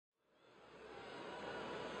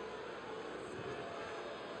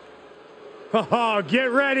Oh,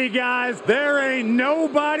 get ready, guys. There ain't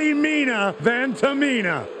nobody meaner than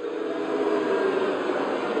Tamina.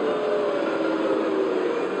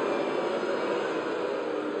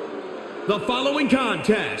 The following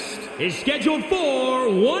contest is scheduled for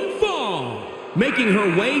one fall. Making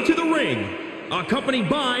her way to the ring, accompanied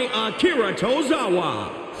by Akira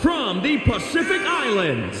Tozawa from the Pacific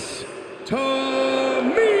Islands,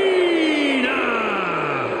 Tamina.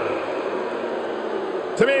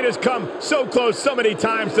 Tamina's come so close so many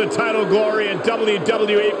times to title glory in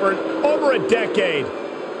WWE for over a decade.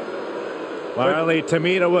 Finally,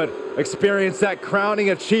 Tamina would experience that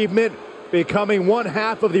crowning achievement, becoming one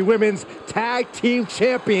half of the women's tag team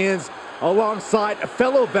champions alongside a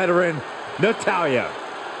fellow veteran, Natalya.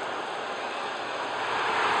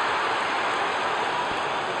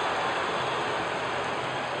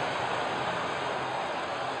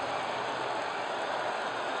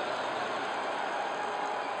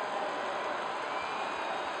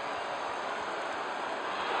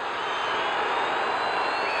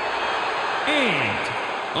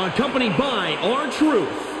 And accompanied by R-Truth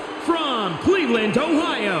from Cleveland,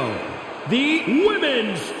 Ohio, the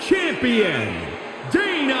Women's Champion,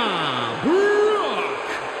 Dana Brooke.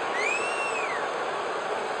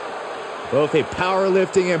 Both a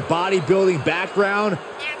powerlifting and bodybuilding background,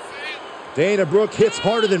 Dana Brooke hits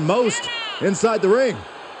harder than most inside the ring.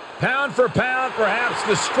 Pound for pound, perhaps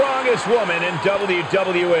the strongest woman in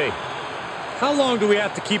WWE. How long do we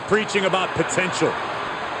have to keep preaching about potential?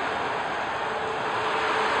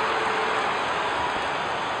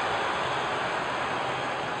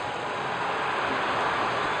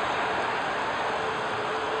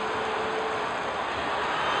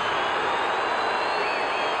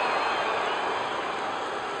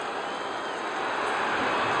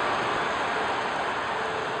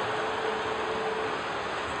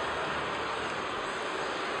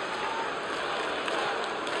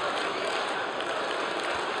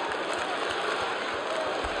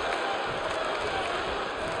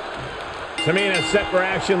 Tamina, set for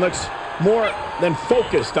action, looks more than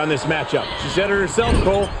focused on this matchup. She said it herself,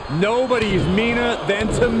 Cole. Nobody's meaner than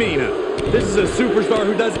Tamina. This is a superstar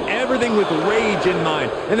who does everything with rage in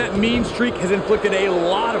mind, and that mean streak has inflicted a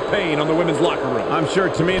lot of pain on the women's locker room. I'm sure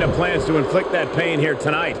Tamina plans to inflict that pain here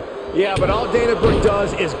tonight. Yeah, but all Dana Brooke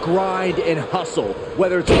does is grind and hustle.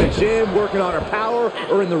 Whether it's in the gym, working on her power,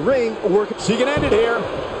 or in the ring, working. She can end it here.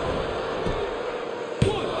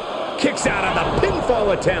 Kicks out on the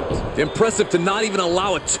pinfall attempt. Impressive to not even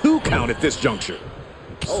allow a 2 count at this juncture.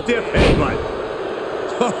 Stiff headbutt.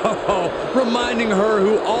 Reminding her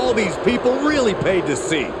who all these people really paid to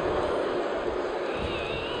see.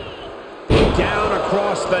 Down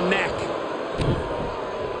across the neck.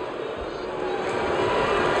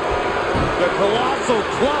 The colossal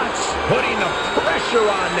clutch. Putting the pressure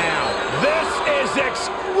on now. This is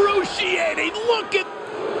excruciating. Look at...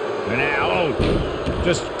 Now,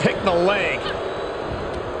 just pick the leg.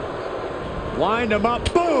 Wind him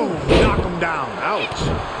up. Boom. Knock him down. Ouch.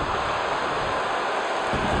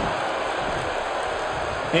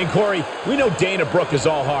 And Corey, we know Dana Brooke is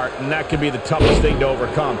all heart, and that can be the toughest thing to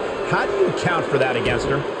overcome. How do you account for that against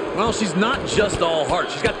her? Well, she's not just all heart.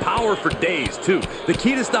 She's got power for days, too. The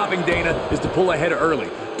key to stopping Dana is to pull ahead early.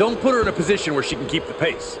 Don't put her in a position where she can keep the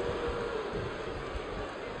pace.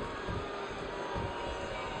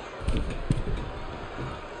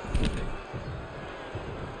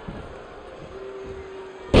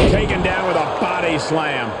 Taken down with a body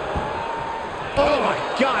slam. Oh my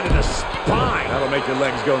God, in the spine. That'll make your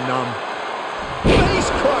legs go numb. Face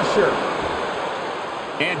crusher.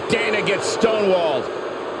 And Dana gets stonewalled.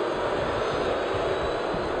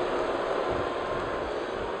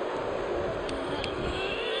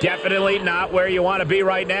 Definitely not where you want to be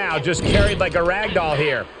right now. Just carried like a rag doll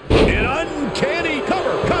here. An uncanny cover.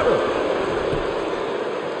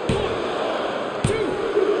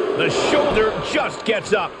 The shoulder just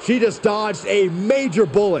gets up. She just dodged a major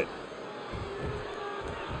bullet.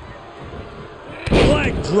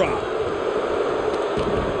 Leg drop.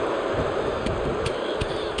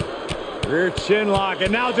 Rear chin lock,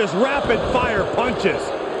 and now just rapid fire punches.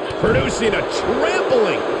 Producing a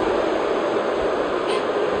trampling.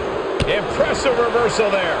 Impressive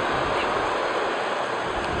reversal there.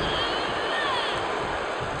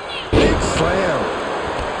 Big slam.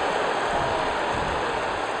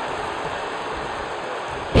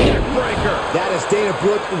 Neckbreaker. That is Dana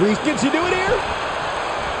Brooke. Can she do it here?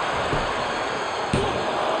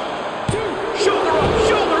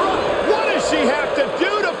 Shoulder up. What does she have to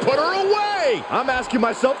do to put her away? I'm asking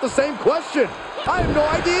myself the same question. I have no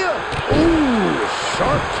idea. Ooh,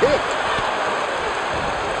 sharp kick.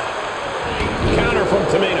 Counter from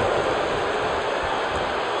Tamina.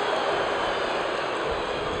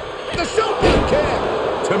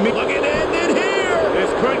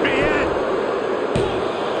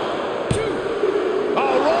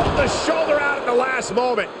 the shoulder out at the last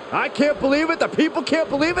moment. I can't believe it. The people can't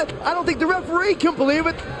believe it. I don't think the referee can believe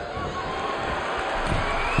it.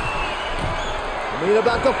 Tamina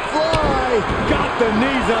about to fly. Got the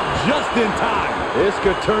knees up just in time. This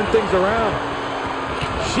could turn things around.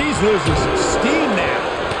 She's losing some steam now.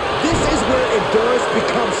 This is where endurance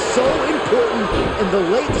becomes so important in the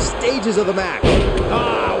late stages of the match.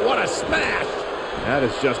 Ah, what a smash. That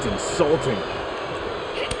is just insulting.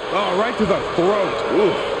 Oh, right to the throat.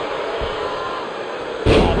 Ooh.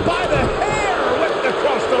 Oh, by the hair, whipped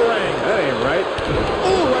across the ring. That ain't right.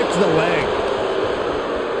 Ooh, right to the leg.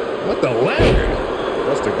 What the leg?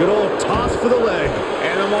 Just a good old toss for the leg.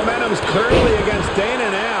 And the momentum's clearly against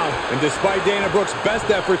Dana now. And despite Dana Brooke's best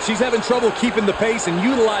efforts, she's having trouble keeping the pace and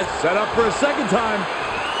utilize. Set up for a second time.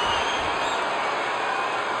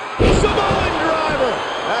 Samoan driver.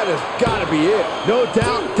 That has got to be it. No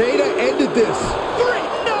doubt, Dana ended this. 3,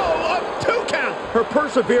 no, a 2 count. Her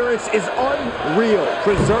perseverance is unreal.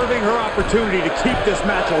 Preserving her opportunity to keep this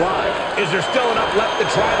match alive. Is there still enough left to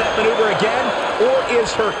try that maneuver again? Or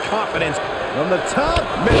is her confidence? From the top,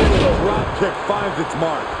 Mexico's drop kick finds its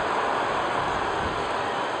mark.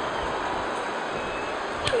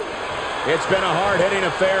 It's been a hard-hitting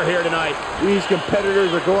affair here tonight. these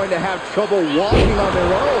competitors are going to have trouble walking on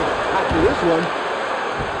their own after this one.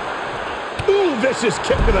 Ooh, vicious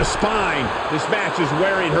kick to the spine. This match is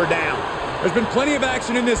wearing her down. There's been plenty of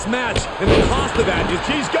action in this match, and the cost of that is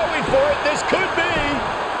She's going for it. This could be.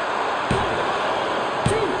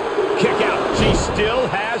 Kick out. She still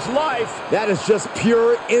has life. That is just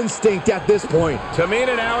pure instinct at this point.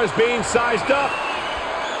 Tamina now is being sized up.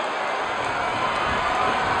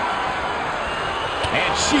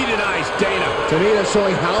 And she denies Dana. Tamina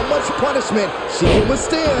showing how much punishment she can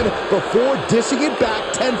withstand before dishing it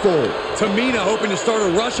back tenfold. Tamina hoping to start a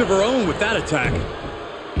rush of her own with that attack.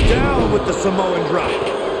 Down with the Samoan drop.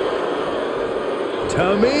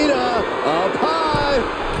 Tamina up high.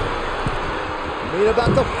 Tamina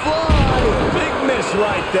about to fly. Big miss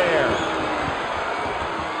right there.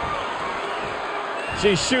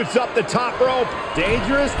 She shoots up the top rope.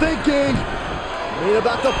 Dangerous thinking. Tamina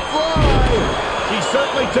about to fly. She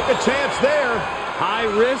certainly took a chance there. High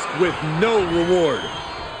risk with no reward.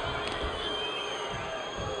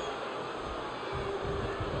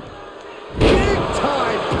 Big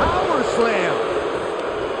time power slam.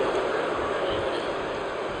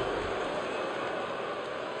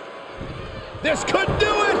 This could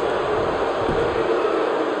do it.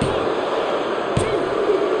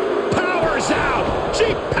 Powers out.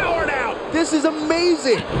 She powered out. This is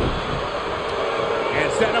amazing.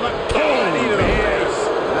 And set him up. Oh, knee to the face.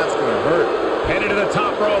 That's going to hurt. Headed to the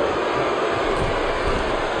top rope.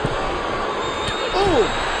 Ooh.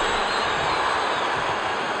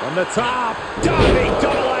 From the top. Diving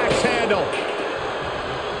double axe handle.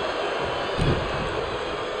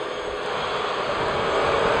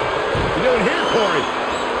 What you doing here, Corey?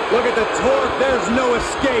 Look at the torque. There's no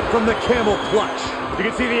escape from the camel clutch. You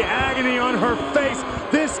can see the agony on her face.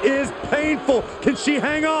 This is painful. Can she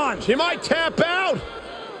hang on? She might tap out.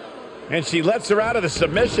 And she lets her out of the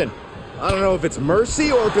submission. I don't know if it's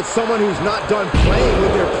mercy or if it's someone who's not done playing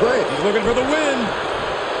with their prey. She's looking for the win.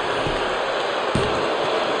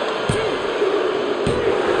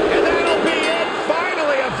 And that'll be it.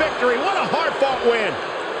 Finally a victory. What a hard-fought win.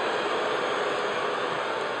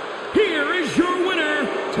 Here is your winner,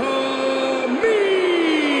 Tamina.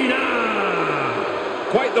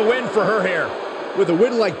 Quite the win for her here. With a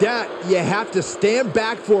win like that, you have to stand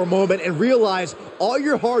back for a moment and realize all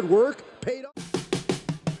your hard work paid off.